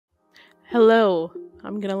Hello,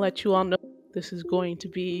 I'm gonna let you all know this is going to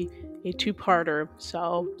be a two-parter,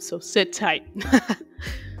 so sit tight.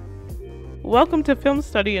 Welcome to Film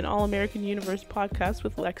Study and All-American Universe podcast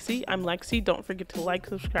with Lexi. I'm Lexi. Don't forget to like,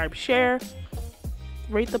 subscribe, share,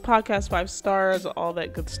 rate the podcast 5 stars, all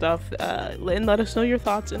that good stuff, and let us know your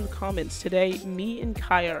thoughts in the comments. Today, me and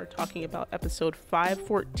Kaya are talking about episode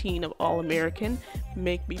 514 of All-American,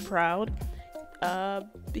 Make Me Proud.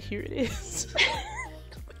 Here it is.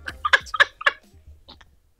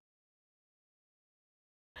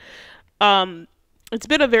 It's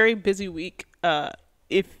been a very busy week.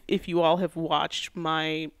 If you all have watched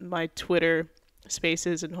my Twitter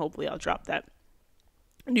Spaces, and hopefully I'll drop that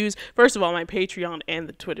news. First of all, my Patreon and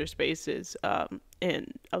the Twitter Spaces,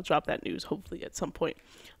 and I'll drop that news hopefully at some point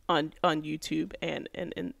on YouTube and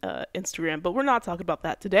Instagram. But we're not talking about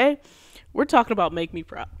that today. We're talking about Make Me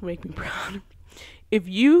Proud. Make Me Proud. If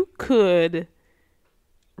you could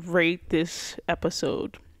rate this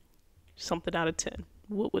episode something out of 10,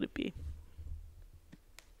 what would it be?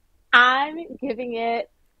 I'm giving it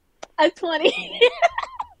a 20.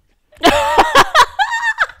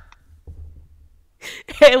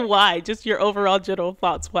 And why? Just your overall general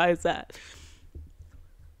thoughts. Why is that?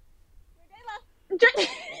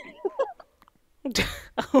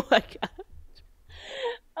 Oh my god.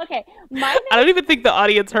 Okay, I don't even think the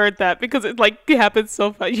audience heard that because it happened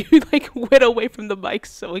so fast. You went away from the mic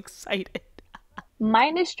so excited.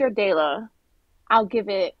 Minus Jordela, I'll give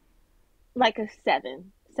it like a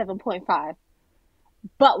 7.5.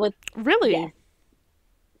 But with really, yes.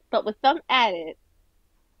 But with them added,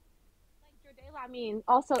 like Jordela, I mean,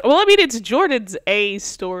 also. Well, I mean, it's Jordan's A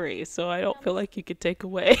story, so I don't feel like you could take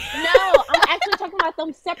away. No, I'm actually talking about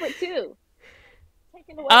them separate too.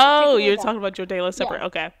 You're talking about Jordela separate. Yeah.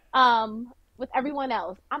 Okay. With everyone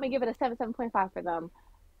else, I'm gonna give it a 7.5 for them.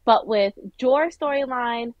 But with Jor's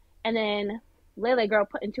storyline, and then Lele girl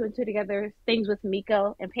putting 2 and 2 together, things with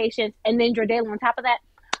Miko and Patience, and then Jordela on top of that,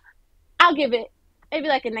 I'll give it maybe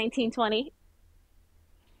like a 19-20.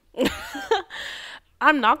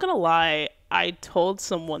 I'm not gonna lie. I told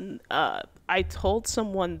someone that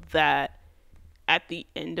at the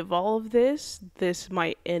end of all of this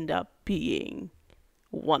might end up being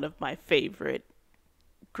one of my favorite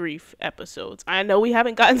grief episodes. I know we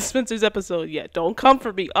haven't gotten Spencer's episode yet. Don't come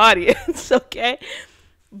for me, audience, okay?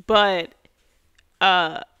 But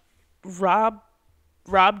Rob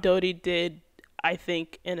Doty did, I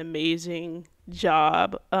think, an amazing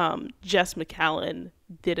job. Jess McCallan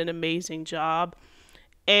did an amazing job.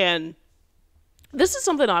 And this is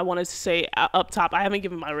something I wanted to say up top. I haven't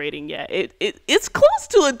given my rating yet. It's close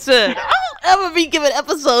to a 10. I don't ever be giving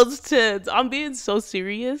episodes 10s. I'm being so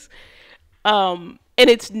serious. And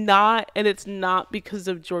it's not because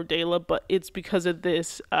of Jordela, but it's because of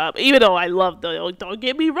this. Even though I love them, don't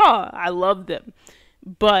get me wrong, I love them.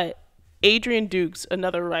 But Adrian Dukes,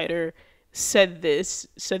 another writer, said this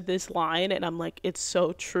line, and I'm like, it's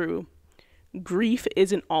so true. Grief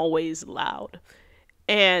isn't always loud.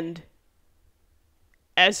 And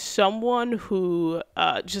as someone who,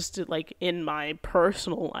 just in my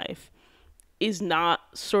personal life, is not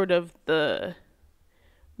sort of the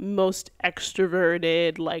most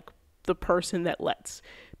extroverted, the person that lets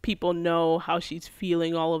people know how she's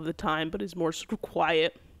feeling all of the time, but is more sort of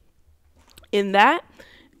quiet in that,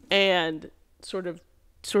 and sort of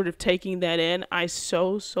taking that in, I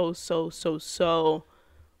so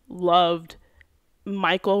loved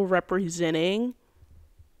Michael representing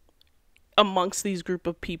amongst these group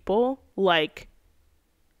of people.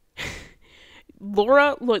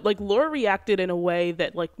 Laura reacted in a way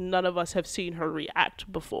that none of us have seen her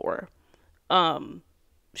react before.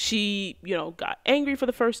 She, got angry for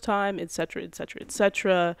the first time, etc.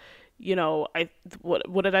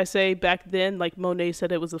 What did I say back then? Monet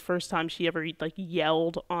said it was the first time she ever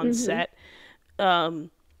yelled on set.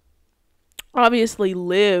 Obviously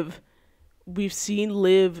we've seen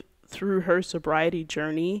Liv through her sobriety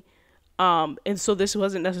journey. And so this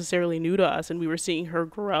wasn't necessarily new to us, and we were seeing her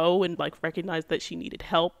grow and recognize that she needed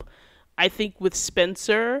help. I think with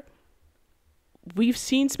Spencer, we've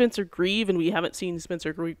seen Spencer grieve, and we haven't seen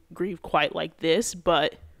Spencer grieve quite like this,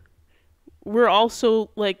 but we're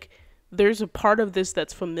also there's a part of this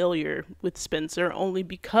that's familiar with Spencer only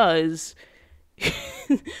because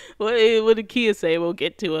what did Kia say? We'll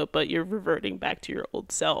get to it, but you're reverting back to your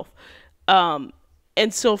old self.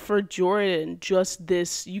 And so for Jordan, just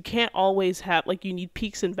this, you can't always have, you need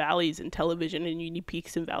peaks and valleys in television, and you need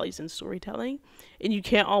peaks and valleys in storytelling. And you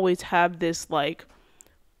can't always have this,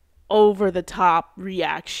 over the top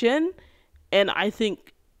reaction. And I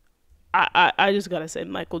think, I just gotta say,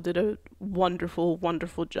 Michael did a wonderful,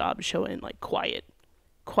 wonderful job showing, quiet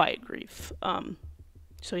quiet grief.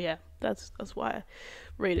 So yeah, that's why I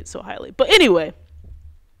rate it so highly. But anyway,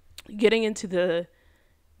 getting into the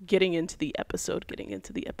episode.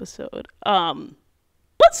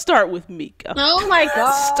 Let's start with Mika. Oh my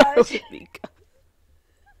Start gosh. with Mika.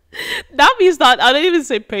 Not me. Not. I didn't even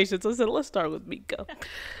say patience. I said let's start with Mika.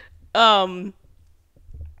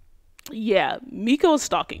 Yeah, Miko is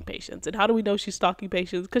stalking Patience, and how do we know she's stalking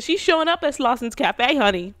Patience? Because she's showing up at Slosson's Cafe,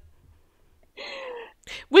 honey.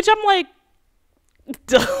 Which I'm like,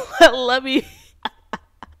 let me.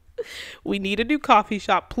 We need a new coffee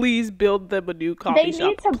shop. Please build them a new coffee They shop.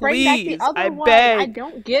 need to bring back the Please, other I one. beg. I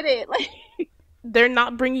don't get it. Like, They're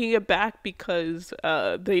not bringing it back because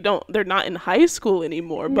they're not in high school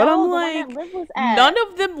anymore. But no, I'm the one like, that Liv was at. none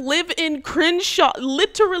of them live in Crenshaw.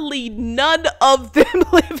 Literally, none of them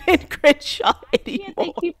live in Crenshaw anymore. Can't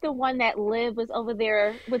they keep the one that Liv was over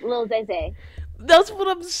there with Lil Zay? That's what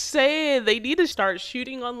I'm saying. They need to start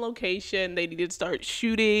shooting on location. They need to start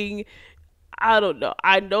shooting. I don't know.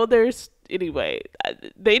 I know there's anyway.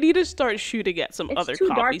 They need to start shooting at some It's other too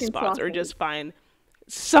dark coffee in spots or Slauson. just find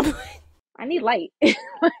something. I need light.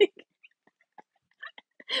 Like,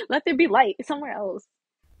 let there be light somewhere else.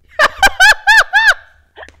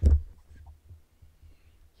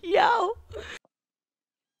 Yo,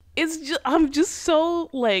 it's just I'm just so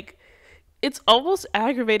like it's almost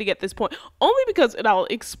aggravating at this point. Only because, and I'll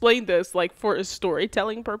explain this like for a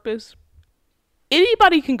storytelling purpose.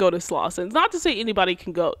 Anybody can go to Slosson's. Not to say anybody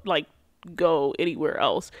can go anywhere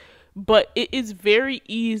else, but it is very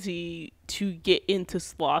easy to get into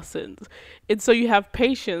Slosson's. And so you have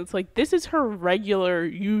Patience, like this is her regular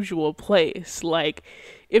usual place. Like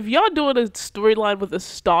if y'all doing a storyline with a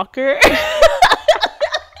stalker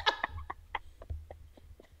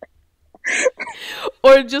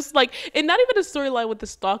or just like, and not even a storyline with the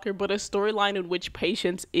stalker, but a storyline in which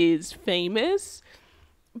Patience is famous,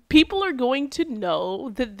 people are going to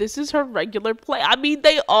know that this is her regular play. I mean,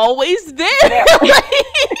 they always there. Like,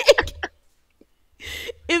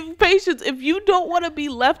 if you don't want to be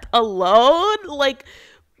left alone, like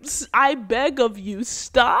I beg of you,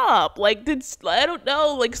 stop. Like, I don't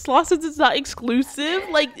know. Like, Slossons is not exclusive.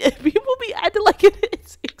 Like, people be acting like it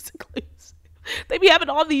is exclusive. They be having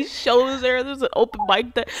all these shows there. There's an open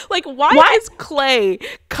mic there. Like, why is Clay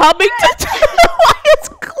coming to? Why is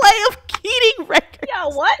Clay of Keating Records? Yeah,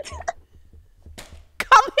 what?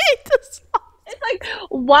 Coming to Slossons. It's like,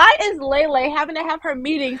 why is Lele having to have her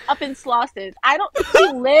meetings up in Slossons? I don't think she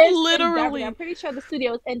lives in Beverly. I'm pretty sure the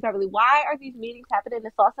studio is in Beverly. Why are these meetings happening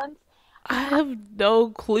in Slossons? I have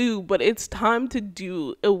no clue, but it's time to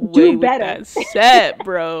do away with that set,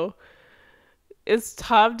 bro. It's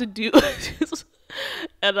time to do.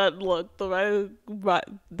 And look, the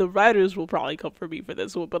writers will probably come for me for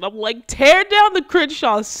this one, but I'm like, tear down the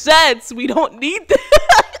Crenshaw sets. We don't need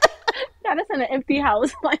that. Yeah, that's in an empty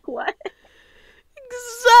house. Like, what?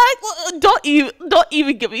 Exactly. Don't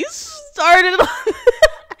even get me started.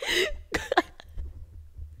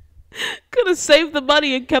 Could have saved the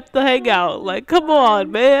money and kept the hangout. Like, come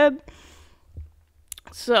on, man.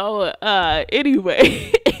 So,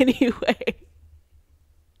 anyway.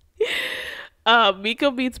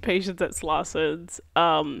 Miko meets Patience at Slossons.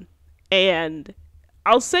 And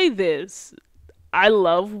I'll say this. I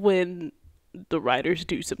love when the writers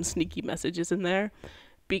do some sneaky messages in there.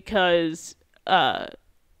 Because,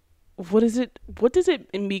 what does it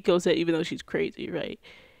Miko said, even though she's crazy, right?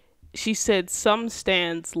 She said, some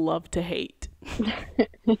stans love to hate.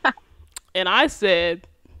 And I said,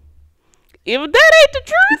 if that ain't the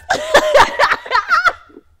truth.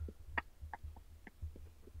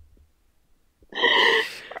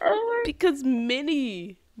 Because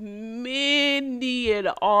many an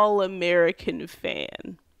all-American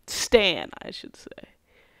stan, I should say,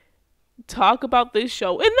 talk about this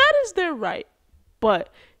show, and that is their right, but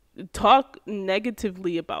talk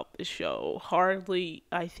negatively about the show, hardly,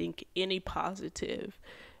 I think, any positive,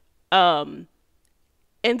 and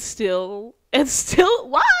still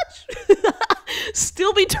watch,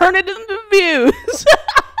 still be turning into views.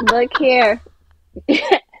 Look here.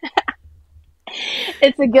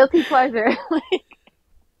 It's a guilty pleasure.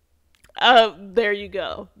 There you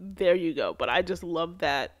go. But I just love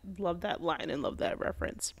that line and love that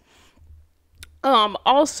reference.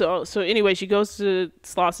 Also, so anyway, she goes to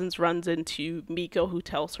Slossons, runs into Miko, who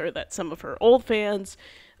tells her that some of her old fans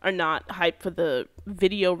are not hyped for the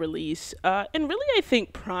video release, and really, I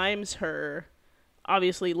think primes her.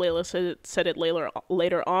 Obviously, Layla said it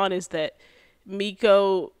later on, is that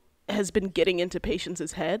Miko has been getting into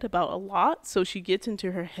Patience's head about a lot, so she gets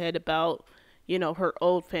into her head about, her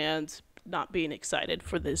old fans not being excited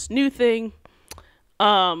for this new thing.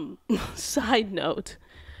 Side note,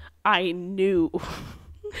 I knew,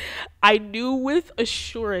 I knew with a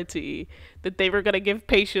surety that they were gonna give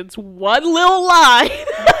Patience one little line.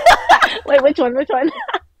 Wait, which one? Which one?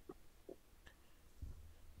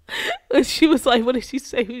 And she was like, "What did she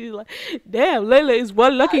say?" She was like, "Damn, Layla is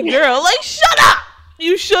one lucky girl." Like, shut up!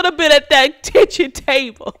 You should have been at that kitchen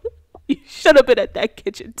table. You should have been at that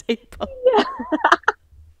kitchen table. Yeah.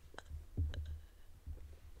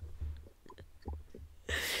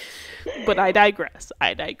 But I digress.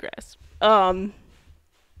 I digress.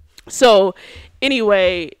 So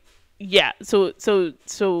anyway, yeah. So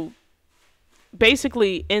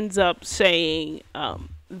basically ends up saying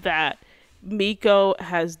that Miko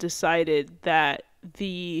has decided that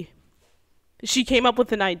she came up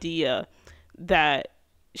with an idea that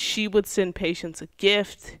she would send Patience a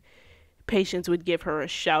gift. Patience would give her a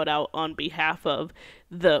shout out on behalf of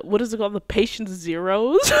what is it called? The Patience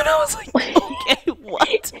Zeros. And I was like, okay,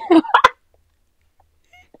 what?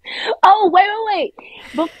 Oh, wait.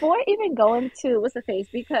 Before even going to what's the face,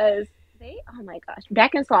 because oh my gosh,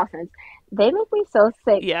 back in Slauson, they make me so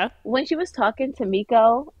sick. Yeah. When she was talking to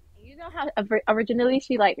Miko, you know how originally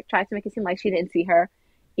she like tried to make it seem like she didn't see her,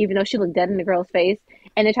 even though she looked dead in the girl's face,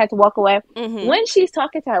 and then tried to walk away. Mm-hmm. When she's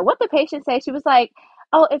talking to her, what the patient say? She was like,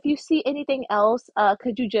 "Oh, if you see anything else,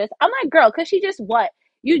 could you just?" I'm like, "Girl, could she just what?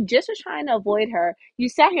 You just was trying to avoid her. You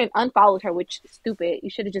sat here and unfollowed her, which is stupid.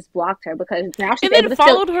 You should have just blocked her because now she's And able then to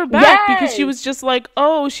followed still her back yes! because she was just like,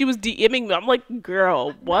 oh, she was DMing me. I'm like,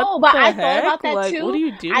 girl, what No, but the I heck? thought about that like, too. what are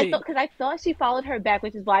you doing? Because I thought she followed her back,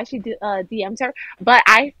 which is why she DM'd her. But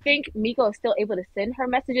I think Miko is still able to send her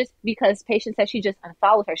messages because Patience said she just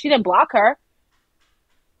unfollowed her. She didn't block her.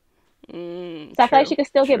 So I feel like she could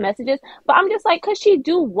still get messages. But I'm just like, could she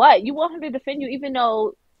do what? You want her to defend you even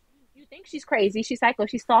though you think she's crazy, she's psycho,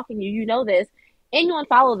 she's stalking you, you know this, and you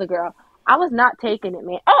unfollow the girl. I was not taking it,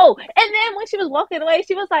 man. Oh, and then when she was walking away,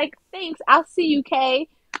 she was like, thanks, I'll see you, Kay.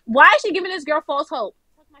 Why is she giving this girl false hope?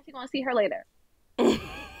 How is she going to see her later?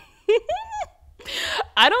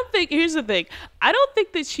 I don't think, here's the thing. I don't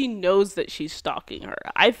think that she knows that she's stalking her.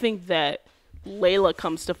 I think that Layla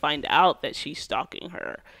comes to find out that she's stalking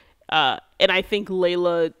her. And I think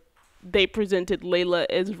they presented Layla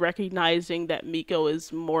as recognizing that Miko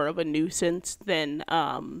is more of a nuisance than,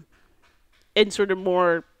 and sort of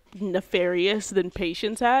more nefarious than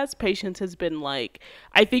Patience has. Patience has been like,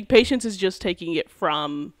 I think Patience is just taking it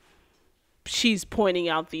from, she's pointing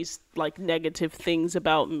out these like negative things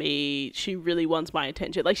about me. She really wants my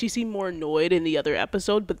attention. Like she seemed more annoyed in the other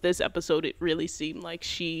episode, but this episode it really seemed like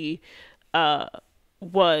she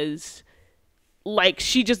was like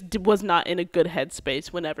she just was not in a good headspace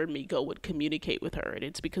whenever Miko would communicate with her, and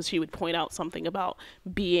it's because she would point out something about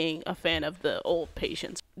being a fan of the old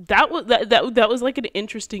Patience. That was like an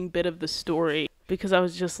interesting bit of the story because I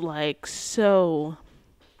was just like, so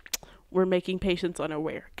we're making Patience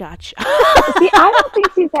unaware. Gotcha. See, I don't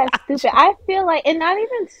think she's that stupid. I feel like, and not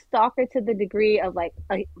even stalker to the degree of like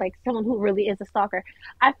someone who really is a stalker.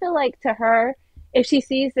 I feel like to her, if she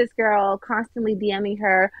sees this girl constantly DMing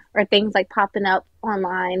her or things like popping up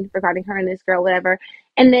online regarding her and this girl, whatever,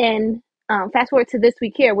 and then fast forward to this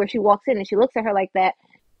week here where she walks in and she looks at her like that.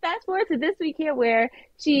 Fast forward to this week here where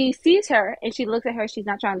she sees her and she looks at her, she's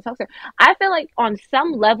not trying to talk to her. I feel like on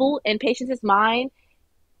some level in Patience's mind,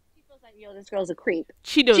 she feels like, yo, this girl's a creep.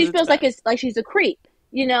 She feels like it's like she's a creep.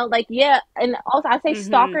 You know, like, yeah, and also I say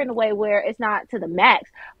stalker in a way where it's not to the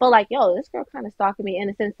max, but like, yo, this girl kind of stalking me in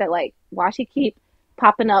the sense that, like, why she keep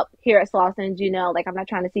popping up here at Slauson, you know, like, I'm not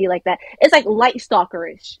trying to see you like that. It's like light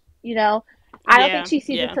stalkerish, you know? I don't think she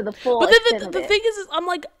sees it to the full extent of it. The thing is, I'm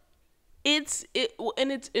like, it's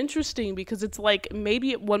interesting because it's like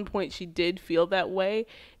maybe at one point she did feel that way,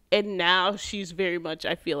 and now she's very much,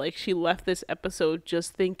 I feel like she left this episode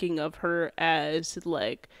just thinking of her as,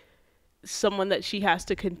 like, someone that she has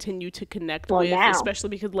to continue to connect with, especially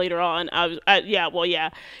because later on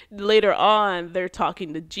later on they're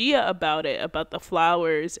talking to Gia about the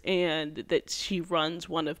flowers, and that she runs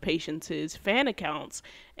one of Patience's fan accounts,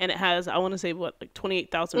 and it has, I want to say, what, like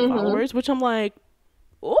 28,000 followers, which I'm like,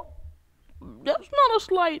 oh, that's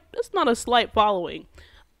not a slight following.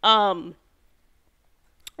 And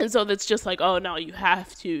so that's just like, oh no, you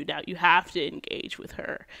have to engage with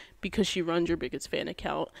her because she runs your biggest fan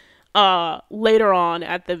account. Later on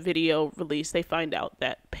at the video release, they find out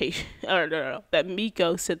that that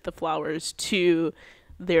Miko sent the flowers to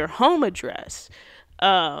their home address,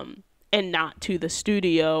 and not to the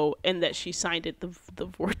studio, and that she signed it the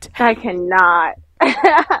Vortex. I cannot.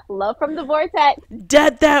 Love from the Vortex.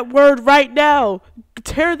 Dead that word right now.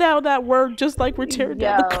 Tear down that word just like we're tearing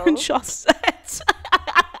down the Crenshaw sets.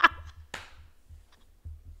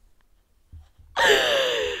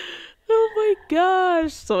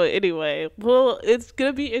 gosh. So anyway, well, it's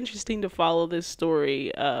gonna be interesting to follow this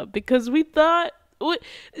story, because we thought,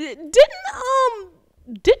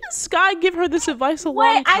 didn't Sky give her this advice a Wait,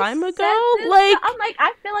 long I time said ago? this. I'm Like, like,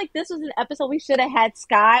 I feel like this was an episode we should have had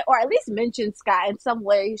Sky, or at least mentioned Sky in some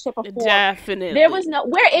way, shape, or form. There was definitely, no.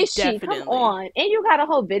 Where is she? Come definitely, on! And you got a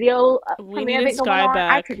whole video we premiere needed event going Sky on.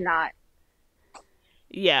 I could back. not.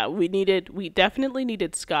 Yeah, we definitely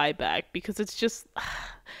needed Sky back because it's just,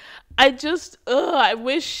 I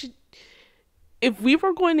wish if we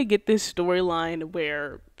were going to get this storyline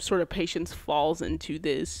where sort of Patience falls into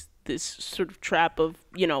this sort of trap of,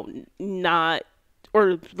 not,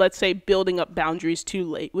 or let's say building up boundaries too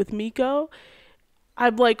late with Miko.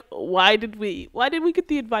 I'm like, why did we get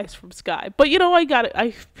the advice from Sky? But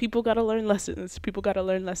I people gotta learn lessons. People gotta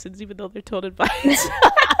learn lessons even though they're told advice.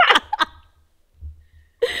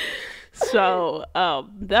 So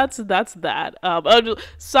that's that.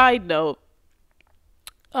 Side note,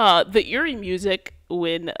 the eerie music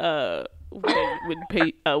when Layla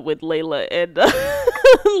and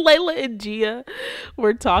Layla and Gia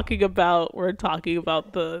were talking about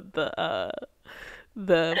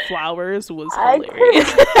the flowers was I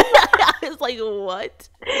hilarious. could. I was like, what?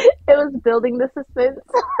 It was building the suspense.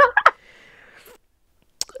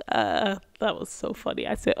 That was so funny.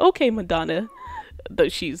 I said, okay, Madonna, though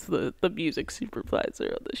she's the music supervisor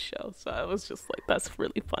of the show. So I was just like, that's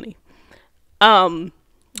really funny. Um,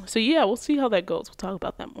 so yeah, we'll see how that goes. We'll talk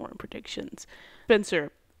about that more in predictions.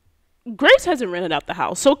 Spencer, Grace hasn't rented out the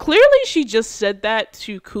house, so clearly she just said that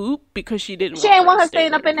to Coop because she didn't She want ain't her want to her stay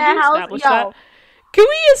staying up there. in Can we that house, establish that? yo. Can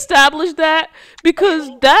we establish that? Because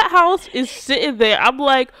that house is sitting there. I'm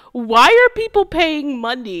like, why are people paying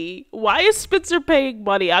money? Why is Spencer paying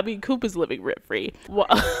money? I mean, Coop is living rent free.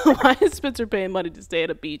 Why is Spencer paying money to stay at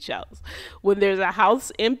a beach house when there's a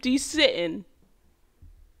house empty sitting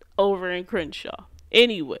over in Crenshaw?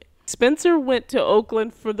 Anyway, Spencer went to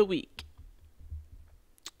Oakland for the week.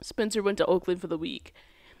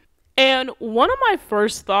 And one of my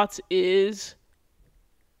first thoughts is,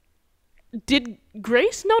 did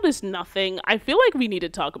Grace notice nothing? I feel like we need to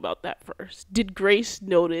talk about that first. Did Grace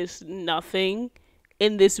notice nothing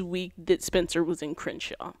in this week that Spencer was in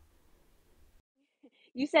Crenshaw?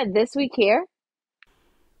 You said this week here?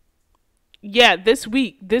 Yeah, this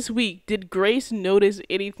week. Did Grace notice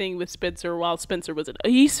anything with Spencer while Spencer was in?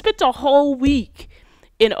 He spent a whole week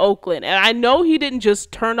in Oakland, and I know he didn't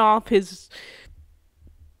just turn off his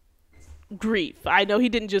grief. I know he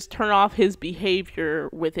didn't just turn off his behavior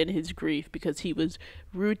within his grief because he was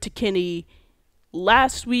rude to Kenny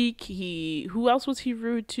last week. Who else was he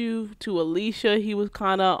rude to? To Alicia, he was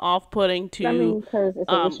kind of off-putting. I To mean, because it's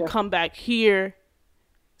Alicia. come back here.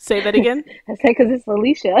 Say that again. I say because it's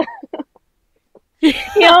Alicia. You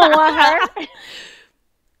don't want her.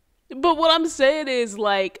 But what I'm saying is,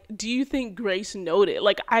 like, do you think Grace noted?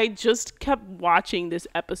 Like, I just kept watching this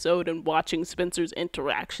episode and watching Spencer's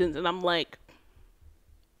interactions, and I'm like,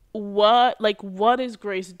 what is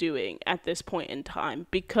Grace doing at this point in time?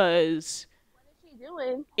 Because What is she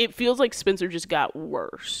doing? it feels like Spencer just got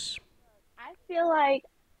worse. I feel like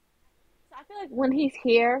when he's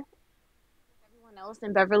here, everyone else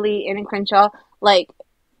in Beverly and in Crenshaw, like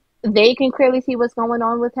they can clearly see what's going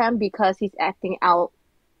on with him because he's acting out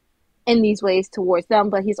in these ways towards them,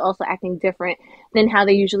 but he's also acting different than how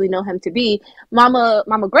they usually know him to be. Mama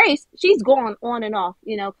Grace, she's going on and off,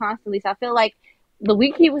 constantly. So I feel like the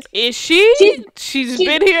week he was, Is she? she's She's she's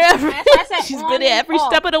been here every. that's why I said She's on been here and every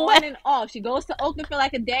off, step of the on way. and off. She goes to Oakland for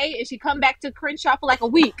like a day, and she come back to Crenshaw for like a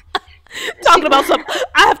week. Talking about something.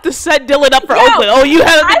 I have to set Dylan up for Yo, Oakland. Oh, you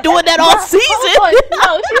haven't I been doing that all hold season. on.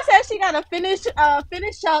 No, she said she gotta finish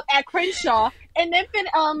up at Crenshaw and then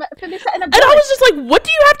finish setting up. And I was just like, what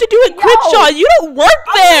do you have to do at Crenshaw? You don't work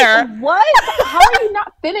there. Like, what? How are you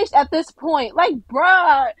not finished at this point? Like,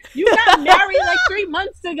 bruh, you got married like 3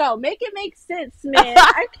 months ago. Make it make sense, man.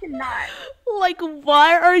 I cannot. Like,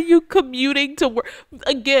 why are you commuting to work?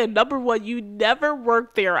 Again, number one, you never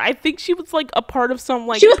worked there. I think she was like a part of some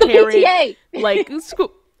like She was parent, the PTA. like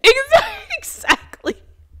school. Exactly.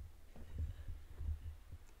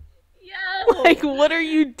 Yo. Like, what are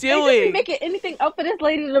you They just doing? be making anything up for this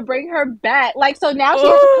lady to bring her back. Like, so now she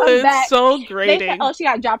has to come It's back. so They said, grating. oh, she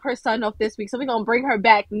got to drop her son off this week, so we're going to bring her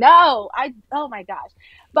back. No. Oh my gosh.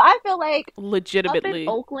 But I feel like up in Legitimately.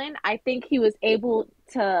 Oakland, I think he was able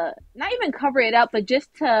to not even cover it up, but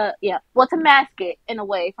just to, to mask it in a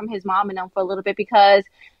way from his mom and them for a little bit because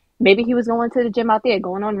maybe he was going to the gym out there,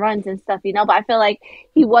 going on runs and stuff, but I feel like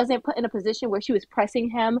he wasn't put in a position where she was pressing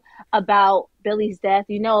him about Billy's death.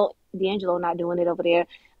 D'Angelo not doing it over there.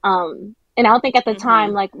 And I don't think at the time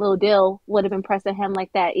Mm-hmm. like Lil Dill would have been pressing him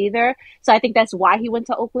like that either. So I think that's why he went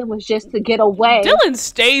to Oakland, was just to get away. Dylan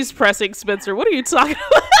stays pressing Spencer. What are you talking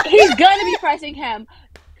about? He's gonna be pressing him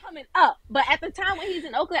coming up, but at the time when he's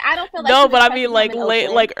in Oakland, I don't feel like he No, was but I mean, pressing him like in late,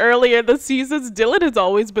 Oakland. like earlier in the seasons, Dylan has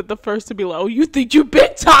always been the first to be like, "Oh, you think you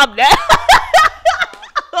big time now?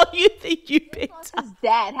 Oh, you think you Dylan big lost time?" his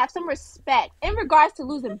dad. Have some respect in regards to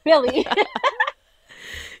losing Billy.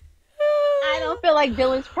 I don't feel like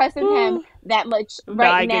Dylan's pressing him that much No,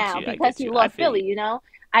 right I get now you. I because get he you. I lost feel Billy, you. you know?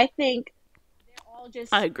 I think they're all I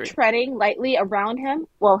just agree. treading lightly around him.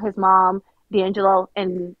 Well, his mom, D'Angelo,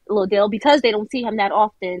 and Lil Dill, because they don't see him that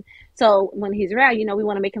often. So when he's around, we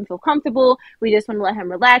want to make him feel comfortable. We just want to let him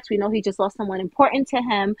relax. We know he just lost someone important to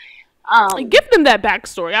him. Give them that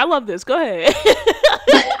backstory. I love this. Go ahead.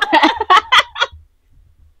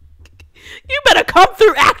 You better come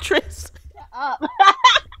through, actress. uh,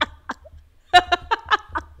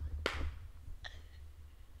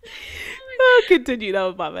 Continue. That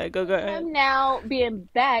was my man. Go ahead. him now being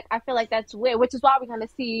back, I feel like that's weird, which is why we're going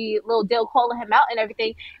to see Lil Dill calling him out and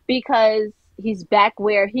everything, because he's back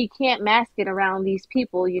where he can't mask it around these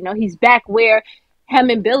people. He's back where him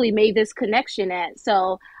and Billy made this connection at.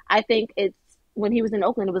 So I think it's when he was in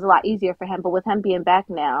Oakland, it was a lot easier for him. But with him being back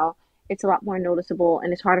now, it's a lot more noticeable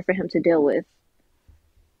and it's harder for him to deal with.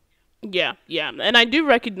 Yeah, yeah, and I do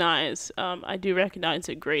recognize.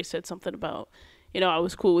 That Grace said something about, I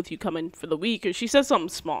was cool with you coming for the week, or she said something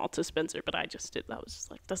small to Spencer, but I just did. I was just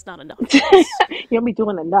like, that's not enough. You'll be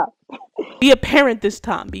doing enough. Be a parent this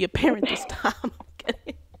time. Be a parent this time. I'm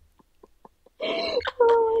kidding.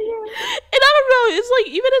 Oh And I don't know. It's like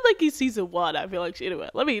even in like season one, I feel like anyway.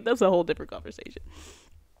 That's a whole different conversation.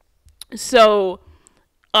 So,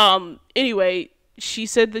 anyway, she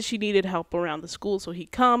said that she needed help around the school, so he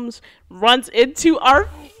comes, runs into our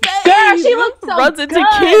face. Girl, she looks so runs good. into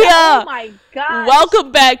Kia. Oh my god!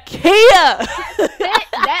 Welcome back, Kia.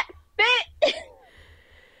 That fit.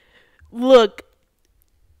 Look,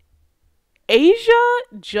 Asia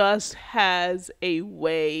just has a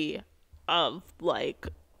way of like,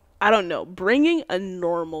 I don't know, bringing a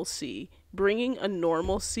normalcy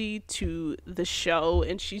to the show,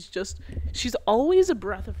 and she's always a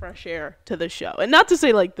breath of fresh air to the show. And not to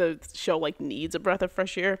say like the show like needs a breath of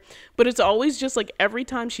fresh air, but it's always just like every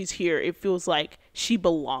time she's here, it feels like she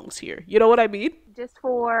belongs here. You know what I mean? Just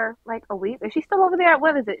for like a week. Is she still over there?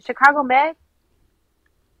 What is it? Chicago Med?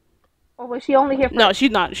 Or was she only here for? No,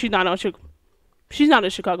 she's not. She's not in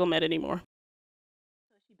Chicago Med anymore.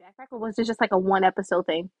 Was she backpack, or was this just like a one episode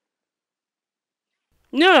thing?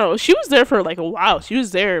 No, she was there for like a while. She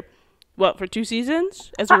was there, what, for 2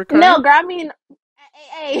 seasons as a recurring? No, girl. I mean,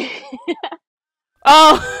 hey.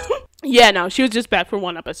 Oh, yeah. No, she was just back for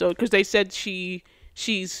one episode because they said she's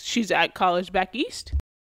at college back east.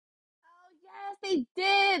 Oh yes, they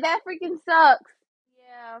did. That freaking sucks.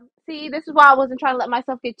 Yeah. See, this is why I wasn't trying to let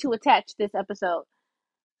myself get too attached this episode.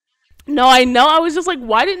 No, I know. I was just like,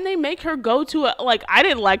 why didn't they make her go to a like? I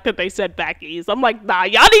didn't like that they said back east. I'm like, nah,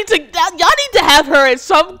 y'all need to have her at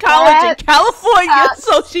some college in California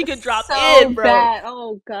so she can drop so in, bro. Bad.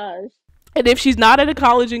 Oh gosh. And if she's not at a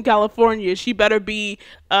college in California, she better be,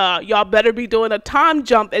 y'all better be doing a time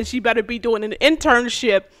jump, and she better be doing an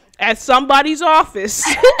internship at somebody's office,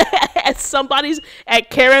 at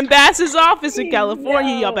Karen Bass's office in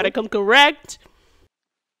California. Y'all better come correct.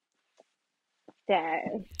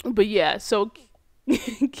 Dang. But yeah, so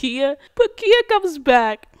Kia comes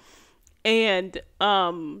back and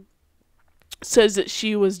says that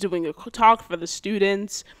she was doing a talk for the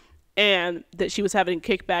students and that she was having a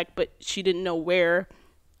kickback, but she didn't know where.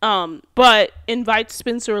 But invites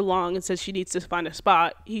Spencer along and says she needs to find a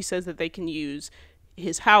spot. He says that they can use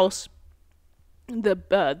his house,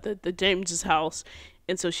 the James's house.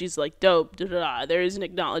 And so she's like, dope, da, da, da. There is an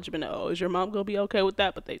acknowledgement. Oh, is your mom going to be okay with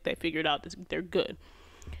that? But they figured out that they're good.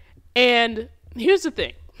 And here's the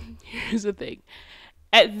thing.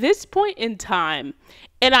 At this point in time,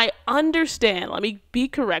 and I understand, let me be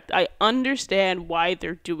correct, I understand why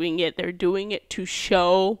they're doing it. They're doing it to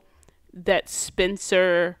show that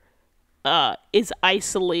Spencer is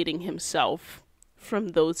isolating himself from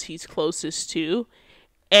those he's closest to.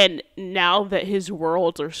 And now that his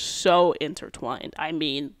worlds are so intertwined, I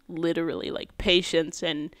mean, literally, like, Patience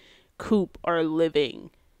and Coop are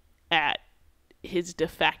living at his de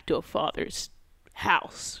facto father's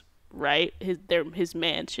house, right? His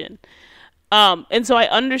mansion. And so I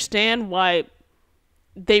understand why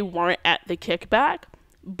they weren't at the kickback,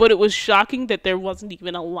 but it was shocking that there wasn't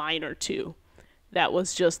even a line or two that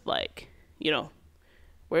was just like,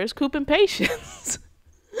 where's Coop and Patience?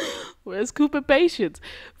 Where's Coop and Patience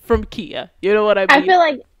from Kia? You know what I mean? I feel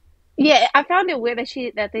like, Yeah, I found it weird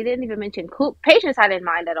that they didn't even mention Coop. Patience I didn't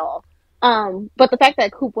mind at all. But the fact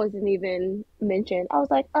that Coop wasn't even mentioned, I was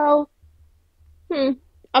like, oh, hmm.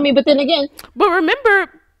 I mean, but then again, But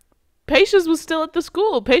remember, Patience was still at the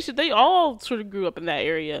school. Patience, they all sort of grew up in that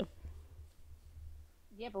area.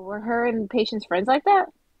 yeah, but were her and Patience friends like that?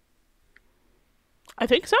 I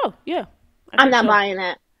think so. Yeah, I I'm think not so. buying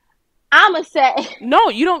that. I'ma say, No,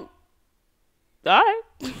 you don't. All right.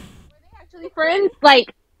 were they actually friends?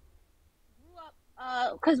 Like, grew up,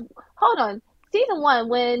 cause hold on, season one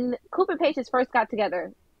when Coop and Patience first got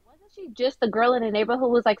together, wasn't she just the girl in the neighborhood who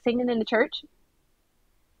was like singing in the church?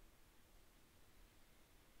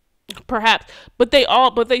 Perhaps, but they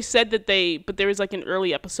said that but there was like an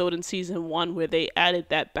early episode in season one where they added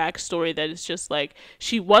that backstory that it's just like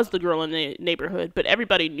she was the girl in the neighborhood, but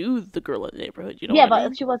everybody knew the girl in the neighborhood. You know Yeah, what I but if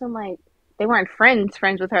mean? she wasn't like, they weren't friends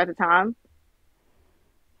with her at the time.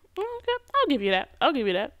 Okay, I'll give you that. I'll give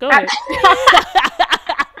you that. Go I, ahead.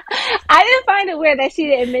 I didn't find it weird that she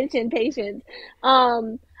didn't mention Patience.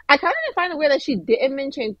 I kind of didn't find it weird that she didn't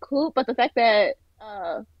mention Coop, but the fact that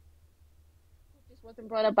Coop just wasn't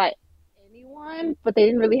brought up by anyone, but they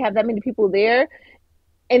didn't really have that many people there,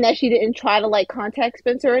 and that she didn't try to like contact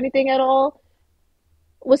Spencer or anything at all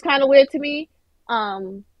was kind of weird to me.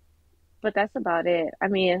 Um, but that's about it. I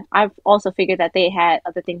mean, I've also figured that they had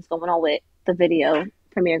other things going on with the video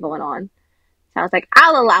premiere going on. So I was like,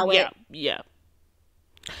 I'll allow Yeah, it. yeah.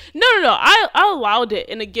 No, no, no. I allowed it,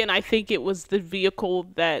 and again, I think it was the vehicle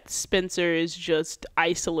that Spencer is just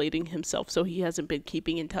isolating himself, so he hasn't been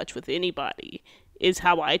keeping in touch with anybody. Is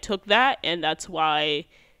how I took that, and that's why,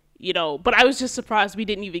 you know. But I was just surprised we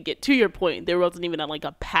didn't even get to your point. There wasn't even like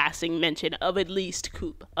a passing mention of at least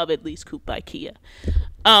Coop by Kia.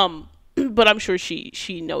 But I'm sure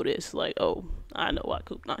she noticed like, oh, I know why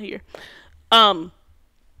Coop not here. Um,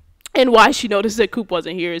 and why she noticed that Coop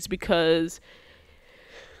wasn't here is because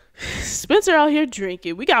Spencer out here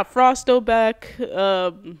drinking. We got Frosto back,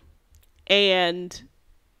 and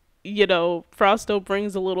you know, Frosto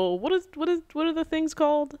brings a little what are the things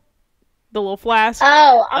called? The little flask.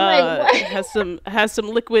 Oh, I'm like, what? Has some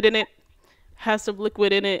liquid in it. Has some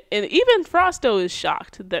liquid in it, and even Frosto is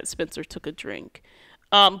shocked that Spencer took a drink.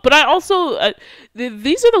 But I also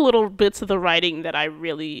these are the little bits of the writing that I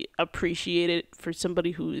really appreciated for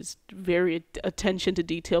somebody who is very attention to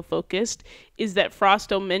detail focused. Is that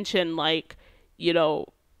Frosto mentioned like, you know,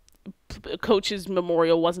 Coach's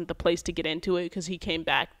memorial wasn't the place to get into it because he came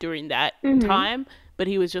back during that Mm-hmm. time, but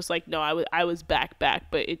he was just like, no, I was back,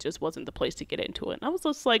 but it just wasn't the place to get into it. And I was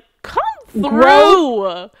just like,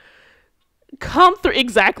 Growth. come through,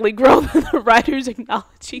 exactly, growth. The writers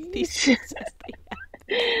acknowledging these things as they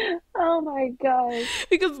Oh my gosh.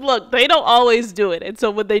 because look, they don't always do it, and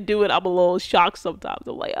so when they do it, I'm a little shocked sometimes.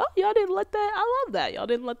 I'm like, oh, y'all didn't let that. I love that y'all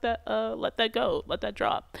didn't let that go, let that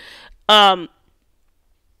drop. Um,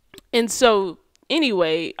 and so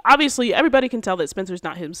anyway, obviously everybody can tell that Spencer's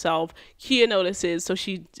not himself. Kia notices, so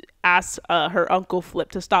she asks her uncle Flip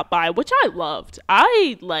to stop by, which I loved.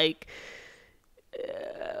 I like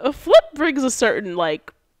Flip brings a certain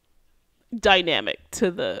like dynamic to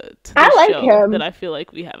I the like show that him. I feel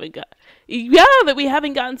like we haven't got. Yeah, that we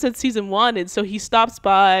haven't gotten since season one, and so he stops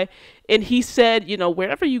by and he said, you know,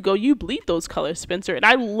 wherever you go, you bleed those colors, Spencer. And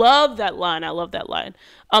I love that line. I love that line,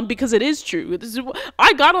 because it is true.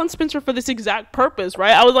 I got on Spencer for this exact purpose,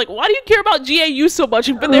 right? I was like, why do you care about GAU so much?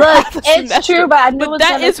 You've been there Look, half a it's semester, true, but I knew it but was that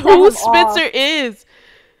gonna is set who him off. Spencer is.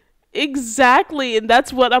 Exactly, and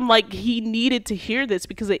that's what I'm like. He needed to hear this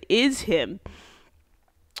because it is him,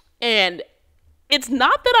 and it's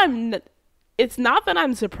not that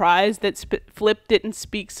I'm surprised that Flip didn't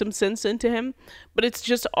speak some sense into him, but it's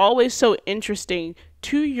just always so interesting.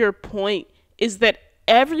 To your point, is that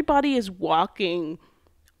everybody is walking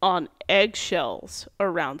on eggshells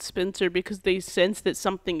around Spencer because they sense that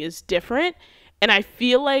something is different, and I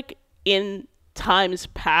feel like in times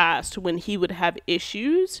past when he would have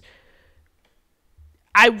issues,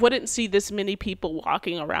 I wouldn't see this many people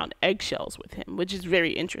walking around eggshells with him, which is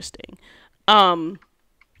very interesting. Um,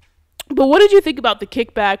 but what did you think about the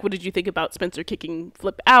kickback? What did you think about Spencer kicking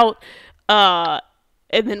Flip out? Uh,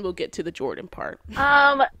 and then we'll get to the Jordan part.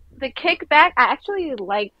 Um, the kickback, I actually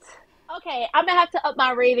liked. Okay, I'm gonna have to up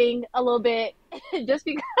my rating a little bit, just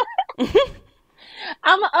because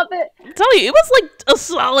I'm gonna up it. I'm telling you, it was like a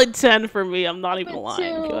solid 10 for me. I'm not Up even it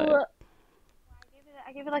lying. Go ahead. to.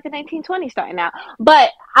 I give it like a 1920 starting out, but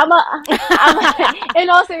in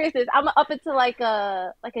all seriousness, I'm gonna up it to like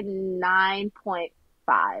a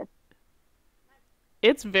 9.5.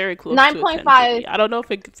 It's very close Nine to a point 10 for five me. I don't know if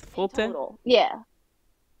it gets in full 10. total. Yeah.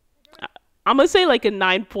 I'm going to say like a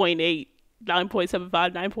 9.8. 9.75,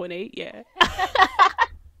 9.8. Yeah.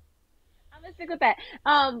 I'm gonna stick with that.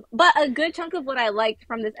 But a good chunk of what I liked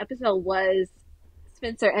from this episode was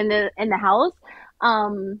Spencer in the house.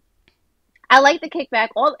 Um, I like the kickback.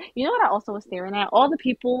 All you know what I also was staring at? All the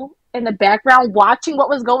people in the background watching what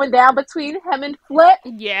was going down between him and Flip.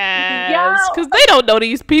 Yo, Yes, because they don't know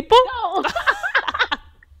these people. yo,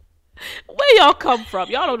 Where y'all come from?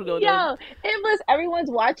 Y'all don't know them. yo. It was everyone's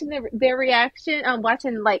watching their reaction.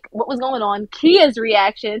 Watching like what was going on. Kia's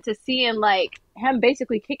reaction to seeing like him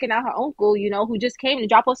basically kicking out her uncle. You know, who just came to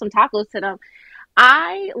drop off some tacos to them.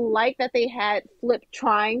 I like that they had Flip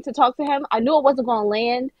trying to talk to him. I knew it wasn't going to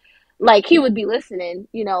land. Like he would be listening,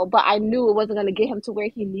 you know, but I knew it wasn't going to get him to where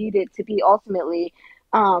he needed to be ultimately.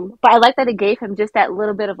 But I like that it gave him just that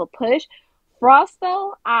little bit of a push. Frost,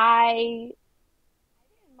 though, I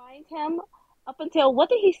didn't mind him up until what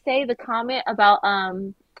did he say? The comment about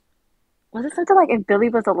was it something like if Billy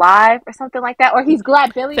was alive or something like that, or he's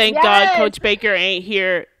glad Billy. Thank God Yes, Coach Baker ain't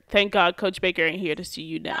here. Thank God Coach Baker ain't here to see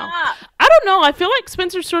you now. stop. I don't know. I feel like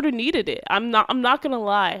Spencer sort of needed it. I'm not gonna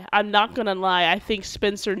lie. I'm not gonna lie. I think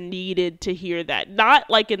Spencer needed to hear that. Not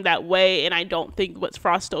like in that way, and I don't think what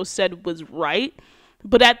Frosto said was right.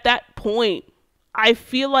 But at that point, I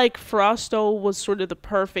feel like Frosto was sort of the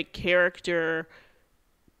perfect character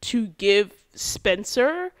to give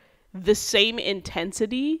Spencer the same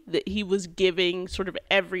intensity that he was giving sort of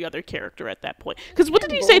every other character at that point. Because what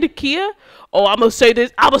did he say to Kia? Oh, I'm gonna say this.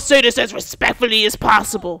 I'm gonna say this as respectfully as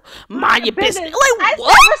possible. Mind your business. Business. Like I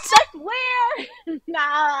what? said respect where?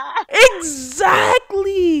 Nah.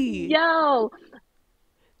 Exactly. Yo,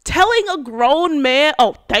 Telling a grown man,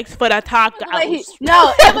 "Oh, thanks for the tacos."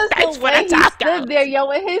 no, it was Thanks the for way the he tacos. stood there, yo,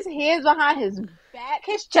 with his hands behind his back,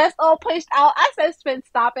 his chest all pushed out. I said, Spence,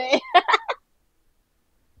 stop it.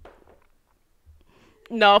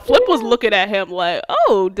 No, Flip was looking at him like,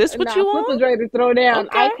 "Oh, this what Nah, you Flip want?" was ready to throw down.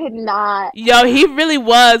 Okay. I could not. Yo, he really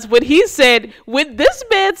was. When this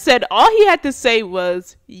man said, all he had to say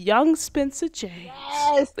was, "Young Spencer James."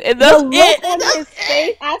 Yes. And The that's look it. on That's his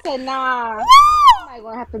face, I said, nah. it. I'm not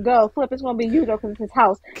gonna have to go. Flip, it's gonna be you though, because it's his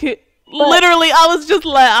house. Literally, I was just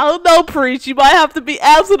like, I don't know, Preach. You might have to be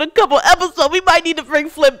absent a couple episodes. We might need to bring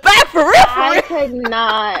Flip back for real. I could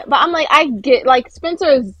not. But I'm like, I get, like,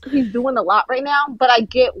 he's doing a lot right now, but I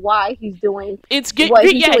get why he's doing It's good. what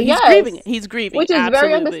he's Yeah, doing. he's Yes. grieving it. He's grieving. Which is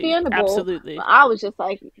very Absolutely. understandable. Absolutely. But I was just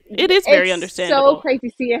like, It is very it's understandable. so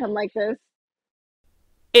crazy seeing him like this.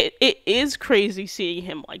 It is crazy seeing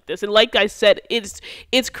him like this, and like I said,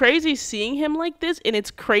 it's crazy seeing him like this, and it's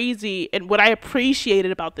crazy. And what I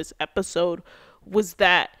appreciated about this episode was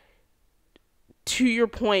that, to your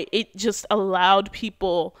point, it just allowed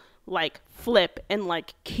people like Flip and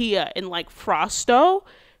like Kia and like Frosto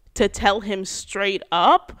to tell him straight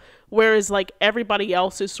up, whereas like everybody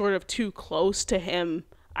else is sort of too close to him.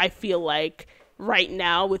 I feel like right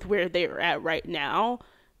now, with where they're at right now,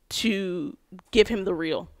 to give him the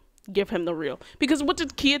real. Because what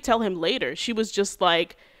did Kia tell him later? She was just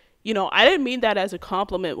like, I didn't mean that as a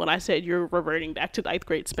compliment when I said you're reverting back to ninth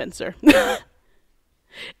grade Spencer.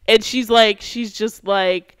 And she's just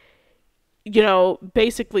like,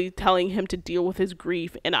 basically telling him to deal with his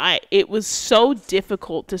grief. And it was so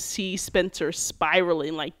difficult to see Spencer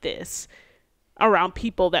spiraling like this around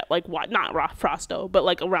people that like not Frosto, but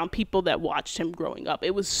like around people that watched him growing up.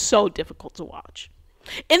 It was so difficult to watch.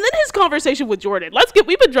 And then his conversation with Jordan.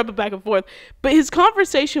 We've been jumping back and forth, but his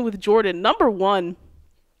conversation with Jordan, number one,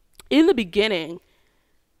 in the beginning,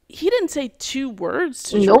 he didn't say two words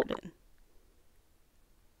to Jordan.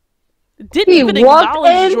 Didn't even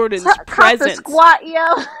acknowledge Jordan's presence. Squat, yo,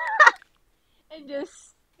 and just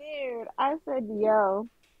stared. I said, yo.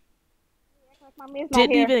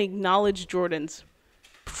 Didn't even acknowledge Jordan's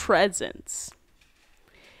presence.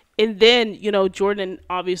 And then, Jordan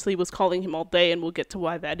obviously was calling him all day, and we'll get to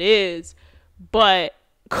why that is. But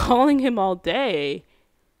calling him all day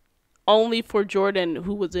only for Jordan,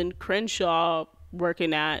 who was in Crenshaw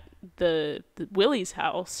working at the Willie's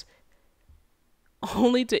house,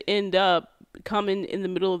 only to end up coming in the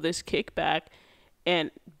middle of this kickback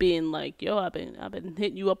and being like, yo, I've been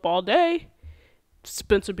hitting you up all day.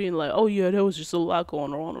 Spencer being like, oh yeah, there was just a lot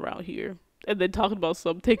going on around here. And then talking about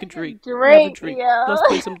take a drink. Have a drink. Yeah. Let's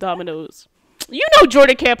play some dominoes. You know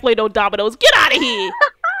Jordan can't play no dominoes. Get out of here.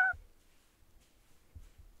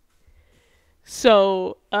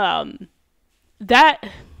 So, that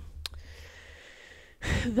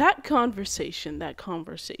conversation,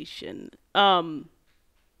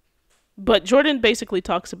 but Jordan basically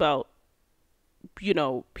talks about,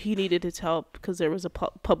 he needed his help because there was a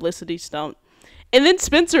publicity stunt. And then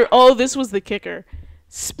Spencer, this was the kicker.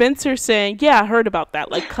 Spencer saying, yeah, I heard about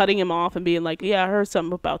that, like cutting him off and being like, yeah, I heard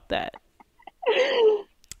something about that.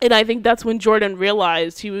 And I think that's when Jordan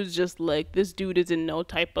realized, he was just like, this dude is in no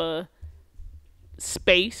type of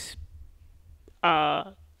space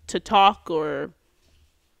to talk or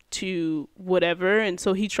to whatever. And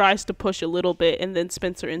so he tries to push a little bit, and then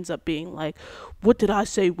Spencer ends up being like, what did I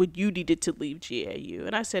say when you needed to leave GAU?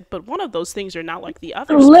 And I said, but one of those things are not like the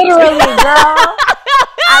other. Literally, girl.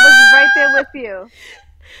 I was right there with you.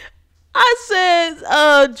 I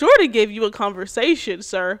said, Jordan gave you a conversation,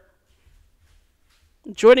 sir.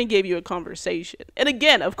 Jordan gave you a conversation. And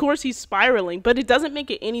again, of course he's spiraling, but it doesn't make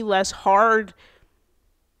it any less hard.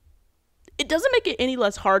 It doesn't make it any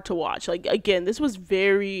less hard to watch. Like, again, this was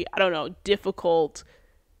very, I don't know, difficult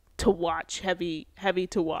to watch, heavy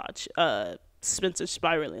to watch. Spencer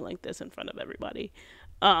spiraling like this in front of everybody.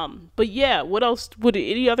 But yeah, what else?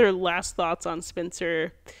 Any other last thoughts on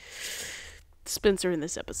Spencer in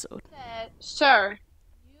this episode? Sir,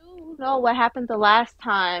 you know what happened the last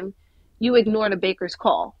time you ignored a baker's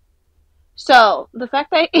call. So the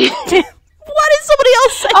fact that what did somebody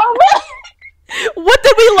else say? Oh, really? What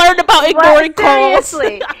did we learn about ignoring calls?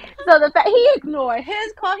 Seriously. So the fact he ignored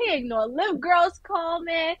his call, he ignored Liv Girl's call,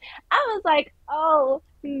 man. I was like, oh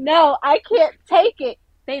no, I can't take it.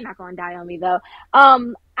 They're not gonna die on me though.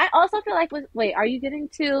 I also feel like wait, are you getting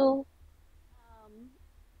to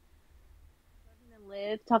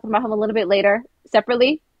Liv talking about him a little bit later,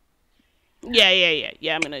 separately? Yeah.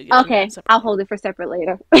 I'm gonna okay. I'll hold it for separate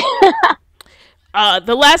later.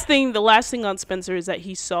 The last thing on Spencer is that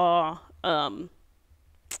he saw.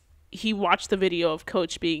 He watched the video of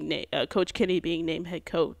Coach Kenny being named head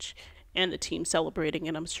coach and the team celebrating,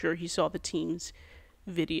 and I'm sure he saw the team's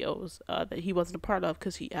videos that he wasn't a part of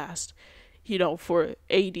because he asked, for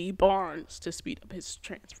AD Barnes to speed up his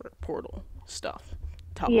transfer portal stuff.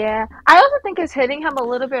 Yeah, I also think it's hitting him a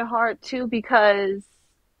little bit hard too because,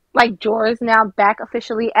 like, Jorah's now back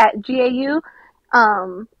officially at GAU.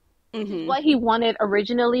 What he wanted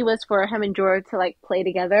originally was for him and Jorah to like play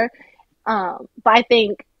together. But I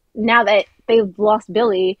think now that they've lost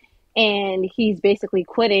Billy and he's basically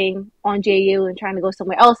quitting on JU and trying to go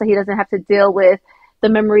somewhere else so he doesn't have to deal with the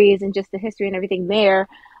memories and just the history and everything there,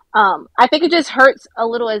 I think it just hurts a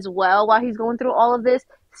little as well while he's going through all of this,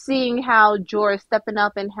 seeing how Jorah is stepping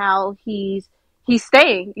up and how he's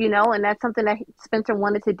staying, and that's something that Spencer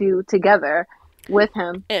wanted to do together with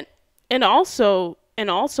him. And also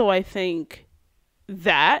I think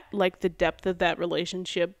that, like, the depth of that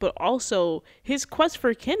relationship, but also his quest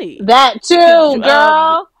for Kenny. That too,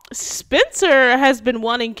 girl. Spencer has been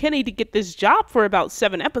wanting Kenny to get this job for about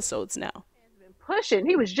 7 episodes now. He's been pushing.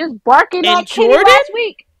 He was just barking at Jordan Kenny last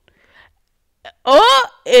week.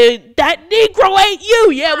 That Negro ain't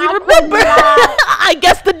you. Yeah, we remember. I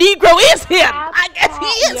guess the Negro is him. I guess he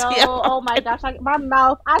is him. Oh my gosh, my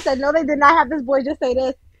mouth. I said, no, they did not have this boy just say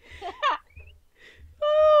this.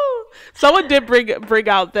 Someone did bring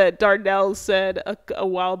out that Darnell said a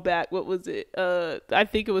while back. What was it? I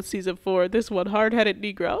think it was season 4. This one hard-headed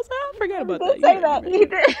Negro. I was like, I forgot about that. Say that. He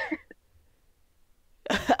did.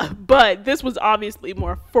 But this was obviously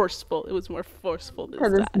more forceful. It was more forceful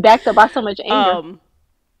because it's backed up by so much anger.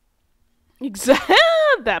 Exactly.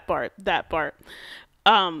 that part.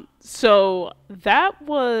 So that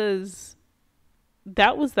was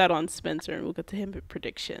that on Spencer, and we'll get to him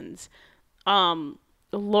predictions.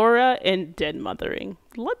 Laura and dead mothering.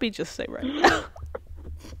 Let me just say right now.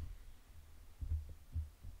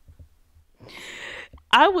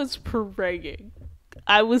 I was praying.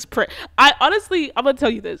 I honestly, I'm gonna tell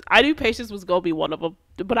you this. I knew Patience was gonna be one of them,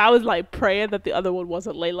 but I was like praying that the other one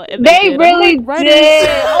wasn't Layla. And they really did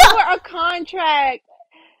over a contract.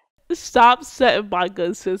 Stop setting my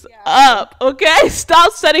good sis up, okay?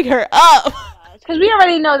 Stop setting her up. Because we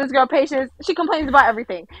already know this girl Patience. She complains about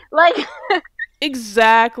everything. Like.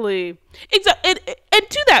 Exactly. And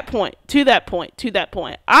to that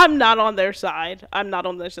point, I'm not on their side.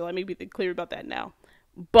 Let me be clear about that now.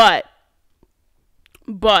 But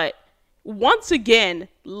once again,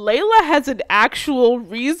 Layla has an actual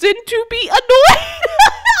reason to be annoyed.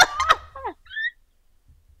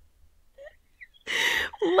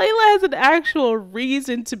 Layla has an actual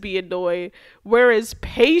reason to be annoyed, whereas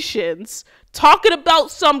Patience, talking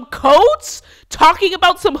about some coats, talking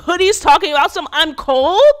about some hoodies, talking about some I'm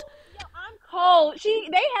cold. Yo, I'm cold.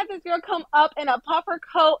 They had this girl come up in a puffer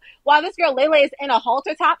coat while this girl Layla is in a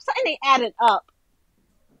halter top. Something they added up.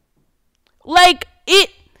 Like it,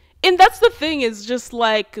 and that's the thing, is just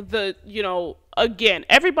like again,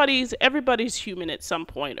 everybody's human at some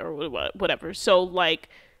point or whatever. So like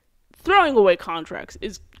throwing away contracts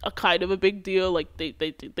is a kind of a big deal. Like they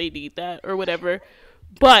need that or whatever.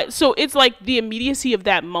 But so it's like the immediacy of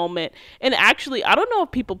that moment. And actually, I don't know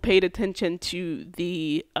if people paid attention to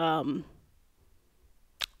the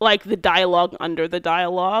like the dialogue under the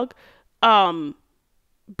dialogue,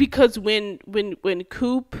 because when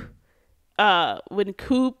Coop,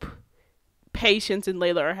 Patience, and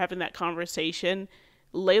Layla are having that conversation,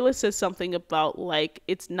 Layla says something about like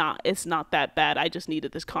it's not that bad. I just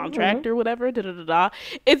needed this contract or whatever. Da da da da.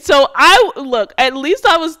 And so at least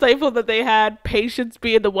I was thankful that they had Patience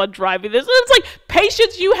being the one driving this. It's like,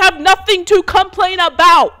 Patience, you have nothing to complain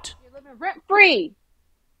about. You're living rent free.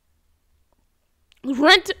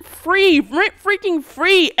 Rent freaking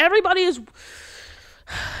free. Everybody is.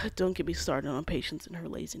 Don't get me started on Patience and her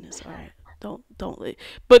laziness. All right. Don't.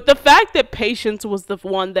 But the fact that Patience was the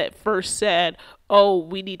one that first said, "Oh,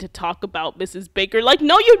 we need to talk about Mrs. Baker," like,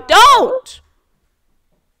 no, you don't.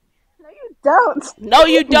 No, you don't. No,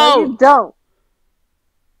 you don't. No, you don't.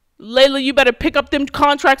 Layla, you better pick up them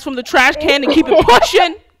contracts from the trash can and keep it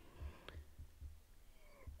pushing.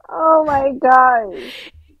 Oh my god.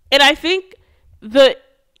 And I think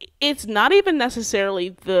it's not even necessarily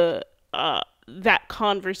the that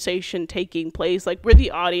conversation taking place. Like, we're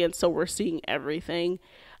the audience, so we're seeing everything.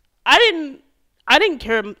 I didn't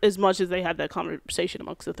care as much as they had that conversation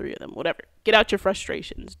amongst the three of them. Whatever. Get out your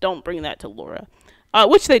frustrations. Don't bring that to Laura.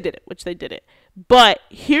 Which they did it. But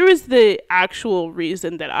here is the actual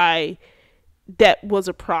reason that was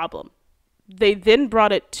a problem. They then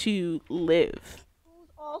brought it to Liv. Who's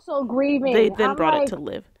also grieving. They then brought it to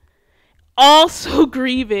Liv. Also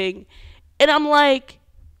grieving. And I'm like,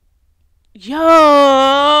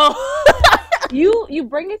 yo. You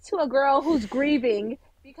bring it to a girl who's grieving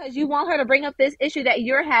because you want her to bring up this issue that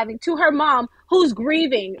you're having to her mom who's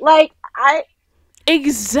grieving. Like,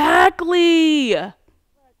 Exactly. I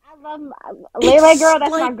love Layla, girl.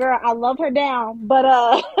 That's like, my girl. I love her down, but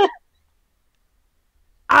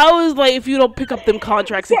I was like, if you don't pick up them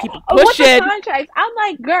contracts and keep it what's pushing. the contracts? I'm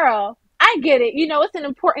like, girl, I get it. You know, it's an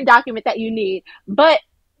important document that you need, but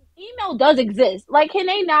email does exist. Like, can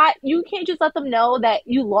they not? You can't just let them know that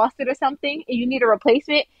you lost it or something and you need a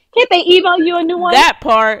replacement. Can't they email you a new one? That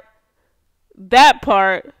part.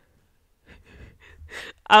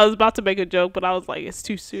 I was about to make a joke, but I was like, it's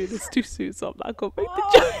too soon, so I'm not gonna make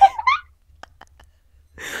the joke.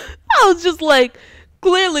 I was just like,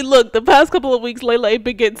 clearly, look, the past couple of weeks, Layla ain't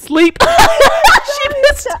been getting sleep. She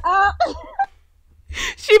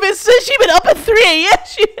been up at 3 a.m.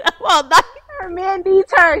 She been up all night. Her man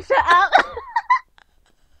needs her. Shut up.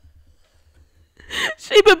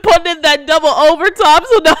 She been putting in that double overtime,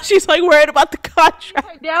 so now she's like worried about the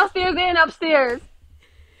contract. Downstairs and upstairs.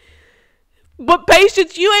 But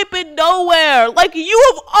Patience, you ain't been nowhere. Like,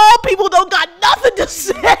 you of all people don't got nothing to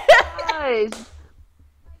say. Gosh.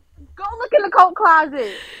 Go look in the coat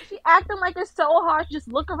closet. She acting like it's so hard to just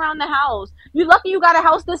look around the house. You lucky you got a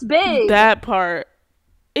house this big. That part.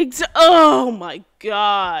 Oh my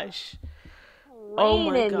gosh.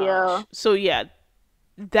 Oh my gosh. So yeah,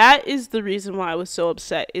 that is the reason why I was so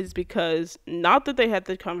upset, is because, not that they had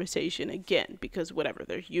the conversation again, because whatever,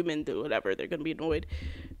 they're human, whatever, they're gonna be annoyed,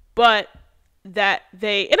 but that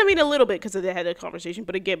they, and I mean a little bit because they had a conversation,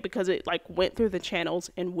 but again, because it like went through the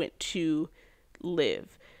channels and went to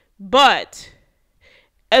Liv. But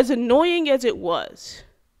as annoying as it was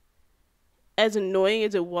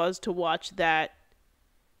to watch that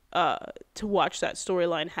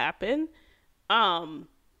storyline happen, the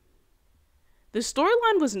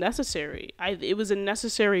storyline was necessary. It was a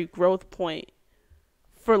necessary growth point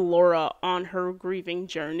for Laura on her grieving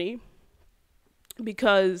journey,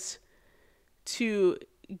 because to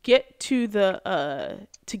get to the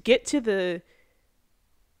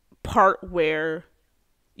part where,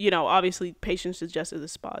 you know, obviously Patience suggested the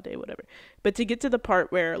spa day, whatever, but to get to the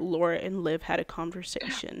part where Laura and Liv had a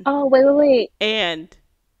conversation. Oh, wait. And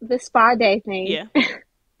the spa day thing. Yeah.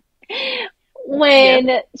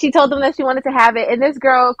 When she told them that she wanted to have it, and this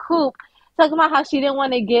girl, Coop, talking about how she didn't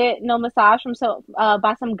want to get no massage from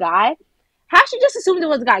by some guy. How she just assumed it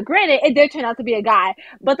was a guy. Granted, it did turn out to be a guy,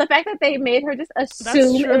 but the fact that they made her just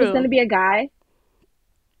assume it was going to be a guy.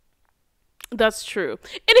 That's true.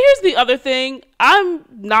 And here's the other thing. I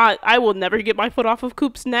will never get my foot off of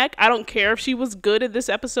Coop's neck. I don't care if she was good in this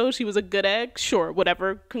episode. She was a good egg. Sure,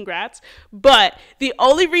 whatever. Congrats. But the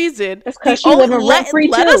only reason, let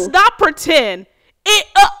us not pretend it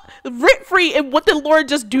rent-free, and what did Laura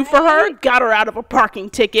just do for her? Got her out of a parking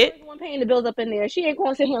ticket. The one paying the bills up in there. She ain't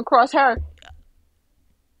going to sit here and cross her.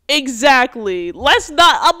 Exactly. Let's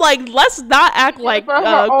not act like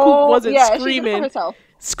Coop wasn't screaming.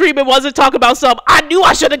 Screaming wasn't talking about something. I knew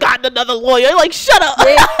I should have gotten another lawyer. Like, shut up.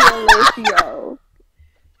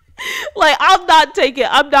 Like, I'm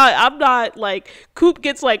not like, Coop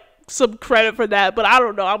gets like some credit for that, but I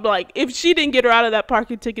don't know. I'm like, if she didn't get her out of that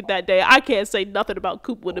parking ticket that day, I can't say nothing about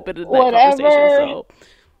Coop would have been in that conversation. Whatever So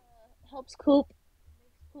helps Coop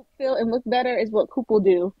feel and look better is what Coop will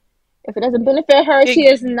do. If it doesn't benefit her, she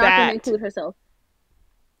is not going to that include herself.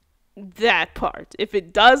 that part. If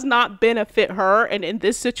it does not benefit her, and in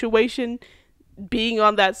this situation, being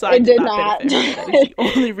on that It side did did not not. benefit her. That is the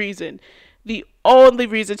only reason. The only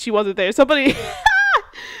reason she wasn't there. Somebody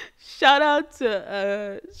shout out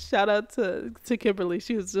to Kimberly.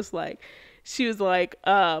 She was like,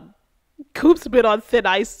 Coop's been on thin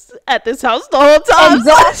ice at this house the whole time.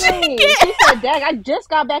 Exactly. She said, Dag, I just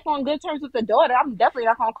got back on good terms with the daughter. I'm definitely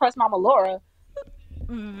not going to crush Mama Laura.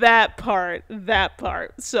 That part.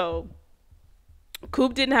 So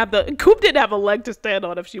Coop didn't have a leg to stand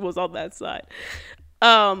on if she was on that side.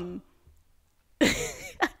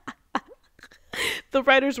 The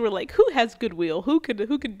writers were like, who has goodwill? Who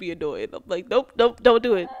could be annoyed? I'm like, nope, don't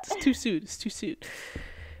do it. It's too soon.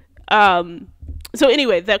 So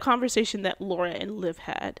anyway, that conversation that Laura and Liv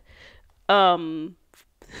had.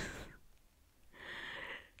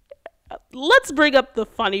 Let's bring up the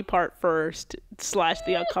funny part first, /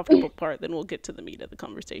 the uncomfortable part, then we'll get to the meat of the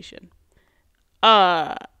conversation.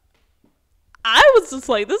 I was just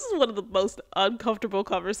like, this is one of the most uncomfortable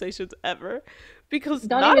conversations ever, because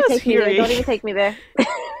Don't not even us take me there. hearing. Don't even take me there.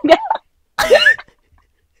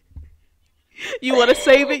 You want to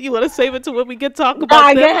save it? You want to save it to when we get talk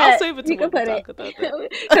about them? I'll save it to You can when we put talk it. about them.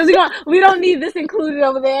 Because we don't need this included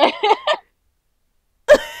over there.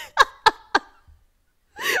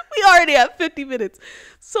 We already have 50 minutes.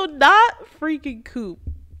 So not freaking Coop.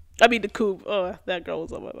 I mean the Coop. Oh, that girl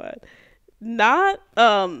was on my mind. Not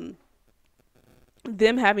them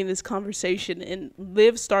having this conversation, and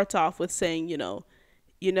Liv starts off with saying, you don't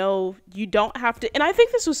have to, and I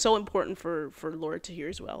think this was so important for Laura to hear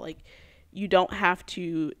as well. Like, you don't have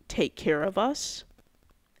to take care of us.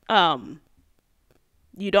 You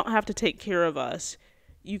don't have to take care of us.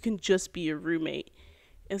 You can just be a roommate.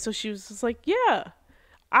 And so she was just like, yeah,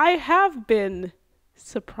 I have been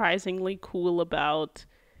surprisingly cool about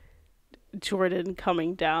Jordan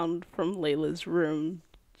coming down from Layla's room,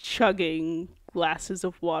 chugging glasses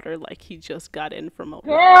of water like he just got in from a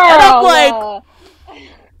work. And I'm like,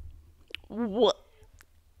 what?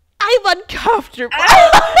 I'm uncomfortable.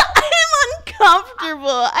 I'm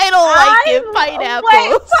uncomfortable. I don't like it. Pineapples.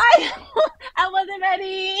 Wait, I wasn't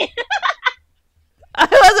ready. I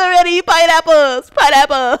wasn't ready. Pineapples.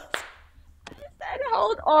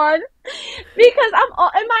 Hold on, because I'm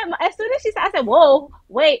all in my. As soon as she said, I said, "Whoa,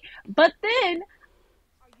 wait!" But then,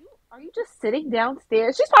 are you just sitting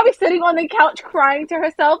downstairs? She's probably sitting on the couch crying to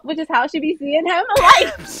herself, which is how she be seeing him.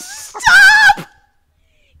 Like, stop!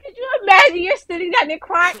 Could you imagine you're sitting down there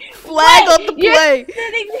crying? Flag on the play.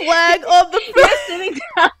 Flag on the play. You're sitting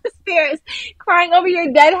downstairs crying over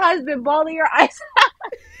your dead husband, bawling your eyes out,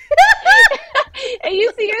 and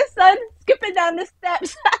you see your son skipping down the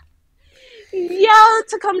steps. Yo,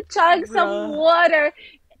 to come chug some water.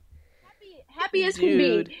 Happy as can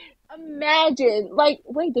be. Imagine, like,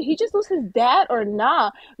 wait, did he just lose his dad or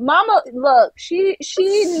nah? Mama, look, she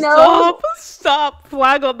knows. Stop,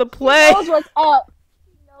 flag on the play. She knows what's up.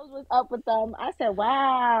 She knows what's up with them. I said,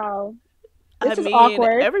 wow. This is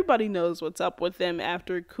awkward. Everybody knows what's up with them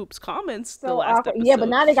after Coop's comments so the last awkward. episode. Yeah, but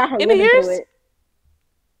now they got her living through it.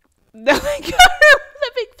 Now they got her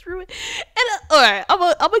living through it. And all right, I'm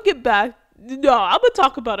gonna get back. No, I'm gonna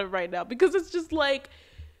talk about it right now because it's just like,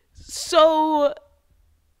 so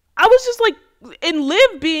I was just like, and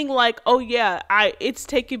Liv being like, oh yeah, it's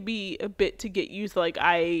taken me a bit to get used. Like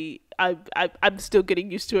I'm still getting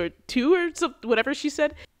used to it too, or something, whatever she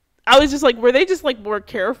said. I was just like, were they just like more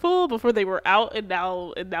careful before they were out, and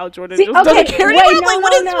now Jordan doesn't care anymore? No,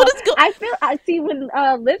 what is going? I see when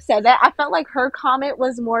Liv said that, I felt like her comment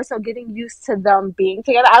was more so getting used to them being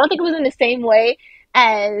together. I don't think it was in the same way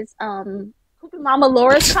as Mama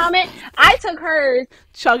Laura's comment. I took hers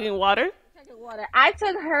chugging water. I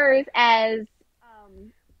took hers as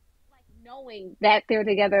like knowing that they're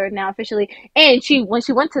together now officially. And when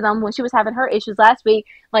she went to them when she was having her issues last week,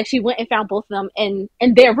 like she went and found both of them in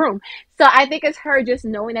their room. So I think it's her just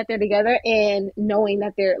knowing that they're together and knowing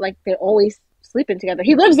that they're always sleeping together.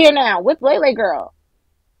 He lives there now with Lele girl.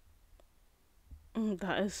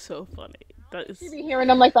 That is so funny. That is. You be hearing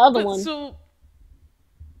them like the other one. So.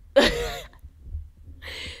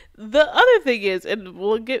 The other thing is, and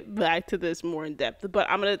we'll get back to this more in depth, but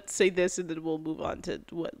I'm going to say this and then we'll move on to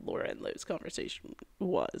what Laura and Liv's conversation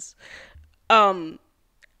was.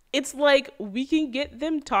 It's like we can get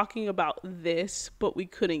them talking about this, but we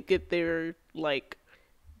couldn't get their, like,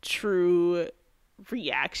 true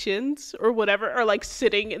reactions or whatever, or like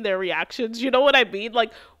sitting in their reactions. You know what I mean?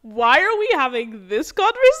 Like, why are we having this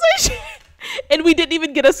conversation? And we didn't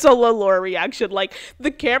even get a solo Laura reaction. Like, the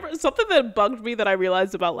camera, something that bugged me that I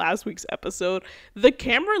realized about last week's episode, the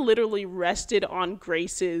camera literally rested on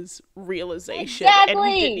Grace's realization. Exactly. And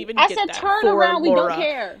we didn't even I get said that turn for around, Laura. we don't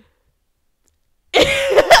care. There's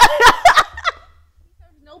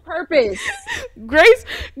no purpose. Grace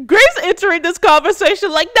entering this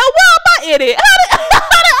conversation like, no, why am I in it?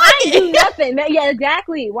 I ain't do nothing. Yeah,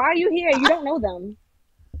 exactly. Why are you here? You don't know them.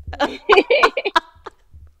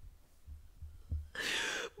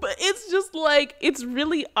 But it's just like, it's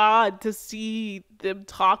really odd to see them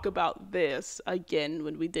talk about this again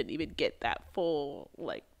when we didn't even get that full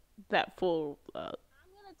I'm gonna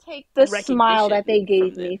take the smile that they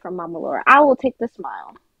gave me from Mama Laura. I will take the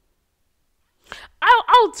smile.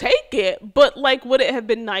 I'll take it, but like, would it have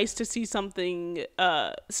been nice to see something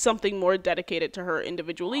more dedicated to her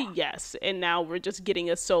individually? Yes. And now we're just getting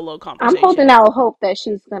a solo conversation. I'm holding out hope that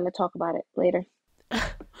she's gonna talk about it later.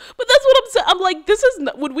 But that's what I'm saying. I'm like, this is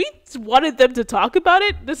not, when we wanted them to talk about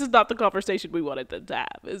it, this is not the conversation we wanted them to have.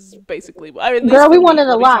 Is basically, I mean, girl, we wanted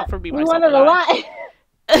a lot. We wanted a lot.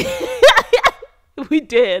 We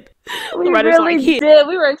did. We really did.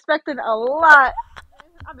 We were expecting a lot.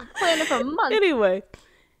 I've been planning for months. Anyway,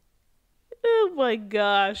 oh my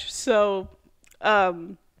gosh. So,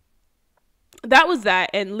 that was that,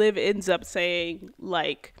 and Liv ends up saying,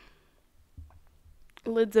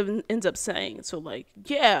 so like,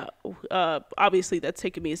 yeah, obviously that's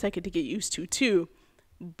taken me a second to get used to too,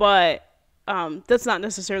 but that's not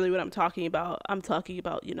necessarily what I'm talking about. I'm talking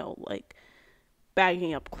about, you know, like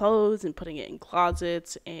bagging up clothes and putting it in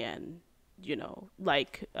closets, and, you know,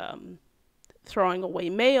 like throwing away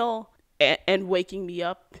mail and waking me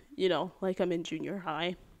up, you know, like I'm in junior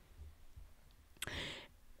high.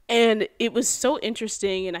 And it was so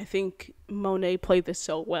interesting, and I think Monet played this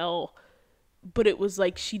so well, but it was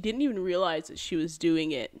like she didn't even realize that she was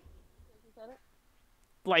doing it.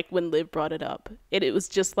 Like when Liv brought it up, it was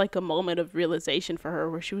just like a moment of realization for her,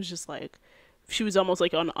 where she was just like, she was almost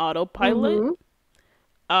like on autopilot.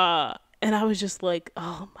 Mm-hmm. And I was just like,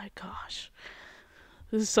 oh my gosh,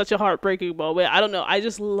 this is such a heartbreaking moment. I don't know. I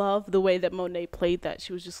just love the way that Monet played that.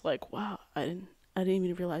 She was just like, wow, I didn't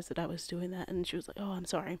even realize that I was doing that. And she was like, oh, I'm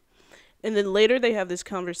sorry. And then later they have this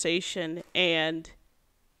conversation, and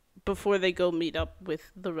before they go meet up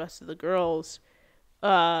with the rest of the girls,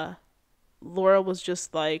 Laura was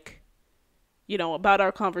just like, you know, about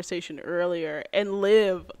our conversation earlier, and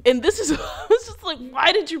Liv, and this is, I was just like,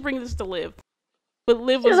 why did you bring this to Liv? But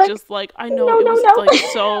Liv was just like, I know, it was like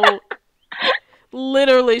so,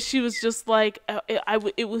 literally, she was just like,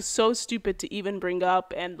 it was so stupid to even bring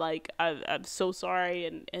up, and like, I'm so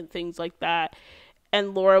sorry, and things like that.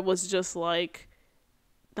 And Laura was just like,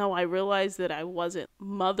 no, I realized that I wasn't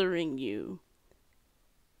mothering you.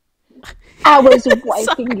 I was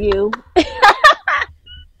wiping you. She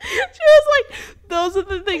was like, those are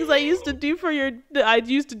the things I used to do for your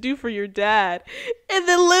dad. And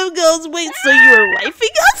then Liv goes, wait, so you were wiping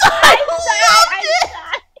us?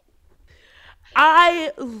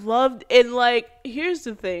 I loved, and like, here's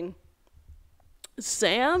the thing.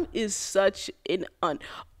 Sam is such an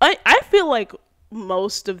I feel like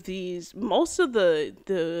most of the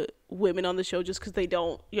women on the show, just because they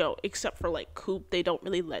don't, you know, except for like Coop, they don't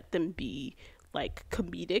really let them be like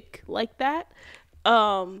comedic like that.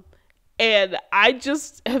 And I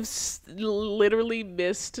just have literally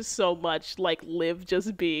missed so much, like, Liv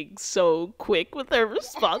just being so quick with her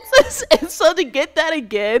responses. And so to get that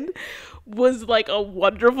again was like a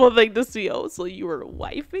wonderful thing to see. Oh, so you were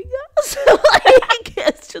wifing us? Like,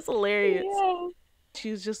 it's just hilarious. Yeah.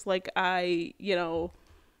 She was just like, I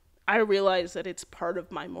realize that it's part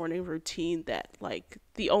of my morning routine, that like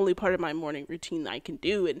the only part of my morning routine I can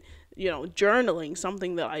do, and, you know, journaling,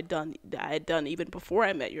 something that I had done even before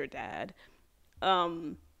I met your dad.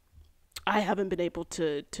 I haven't been able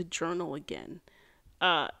to journal again.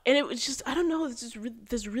 And it was just, I don't know,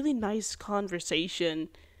 this really nice conversation,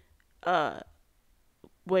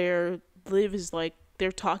 where Liv is like,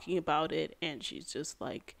 they're talking about it, and she's just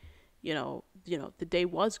like, you know, the day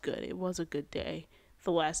was good. It was a good day.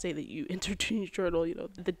 The last day that you entered your journal, you know,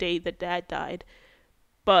 the day that Dad died.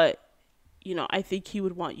 But, you know, I think he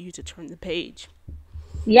would want you to turn the page.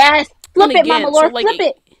 Yes. Flip it, Mama Laura, flip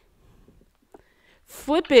it.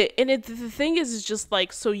 Flip it. And the thing is just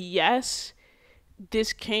like, so yes,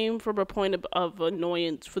 this came from a point of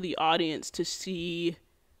annoyance for the audience to see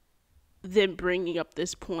them bringing up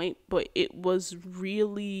this point, but it was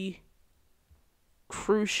really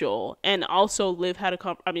crucial. And also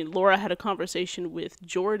Laura had a conversation with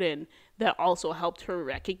Jordan that also helped her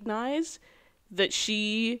recognize that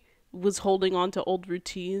she was holding on to old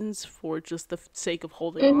routines for just the sake of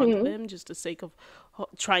holding on to them, just the sake of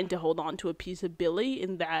trying to hold on to a piece of Billy,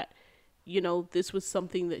 and that, you know, this was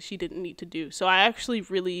something that she didn't need to do. So I actually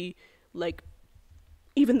really, like,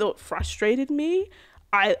 even though it frustrated me,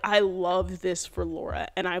 I love this for Laura,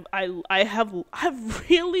 and I've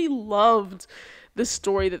really loved the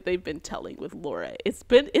story that they've been telling with Laura. It's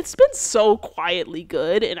been so quietly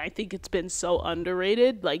good, and I think it's been so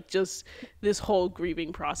underrated, like just this whole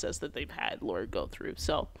grieving process that they've had Laura go through.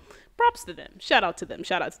 So props to them. Shout out to them.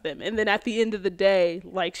 And then at the end of the day,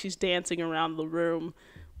 like, she's dancing around the room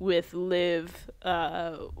with Liv,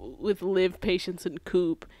 Patience, and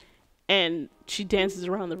Coop. And she dances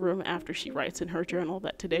around the room after she writes in her journal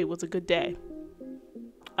that today was a good day.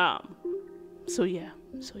 So yeah,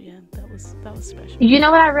 that was special. You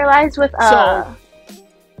know what I realized with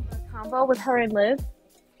combo with her and Liv?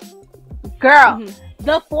 Girl,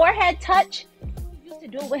 the forehead touch, he used to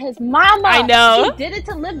do it with his mama. I know. She did it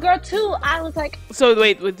to Liv girl too. I was like, so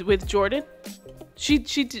wait, with Jordan? She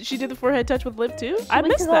did the forehead touch with Liv too? I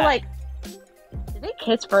missed that. Like, did they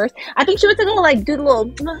kiss first? I think she went to go like do the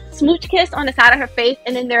little smooch kiss on the side of her face,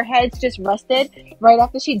 and then their heads just rested right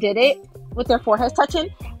after she did it with their foreheads touching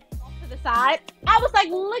to the side. I was like,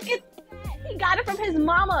 look at that. He got it from his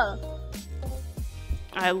mama.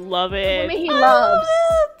 I love it. Women he loves.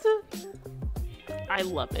 I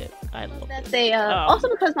love it. That they also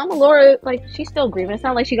because Mama Laura, like, she's still grieving. It's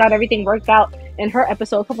not like she got everything worked out in her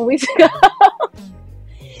episode a couple weeks ago.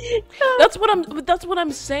 That's what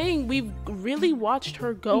I'm saying. We've really watched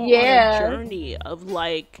her go on a journey of,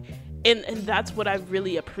 like, and that's what I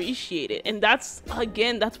really appreciated. And that's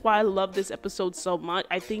why I love this episode so much.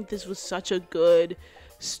 I think this was such a good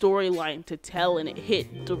storyline to tell, and it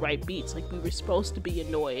hit the right beats. Like, we were supposed to be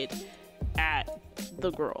annoyed at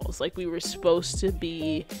the girls. Like, we were supposed to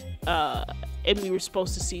be and we were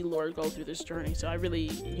supposed to see Laura go through this journey. So I really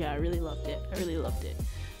loved it.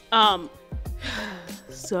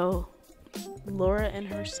 So Laura and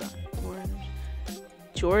her son,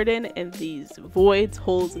 Jordan, and these voids,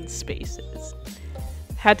 holes, and spaces.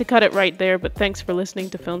 Had to cut it right there, but thanks for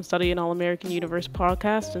listening to Film Study and All-American Universe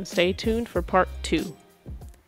podcast, and stay tuned for part 2.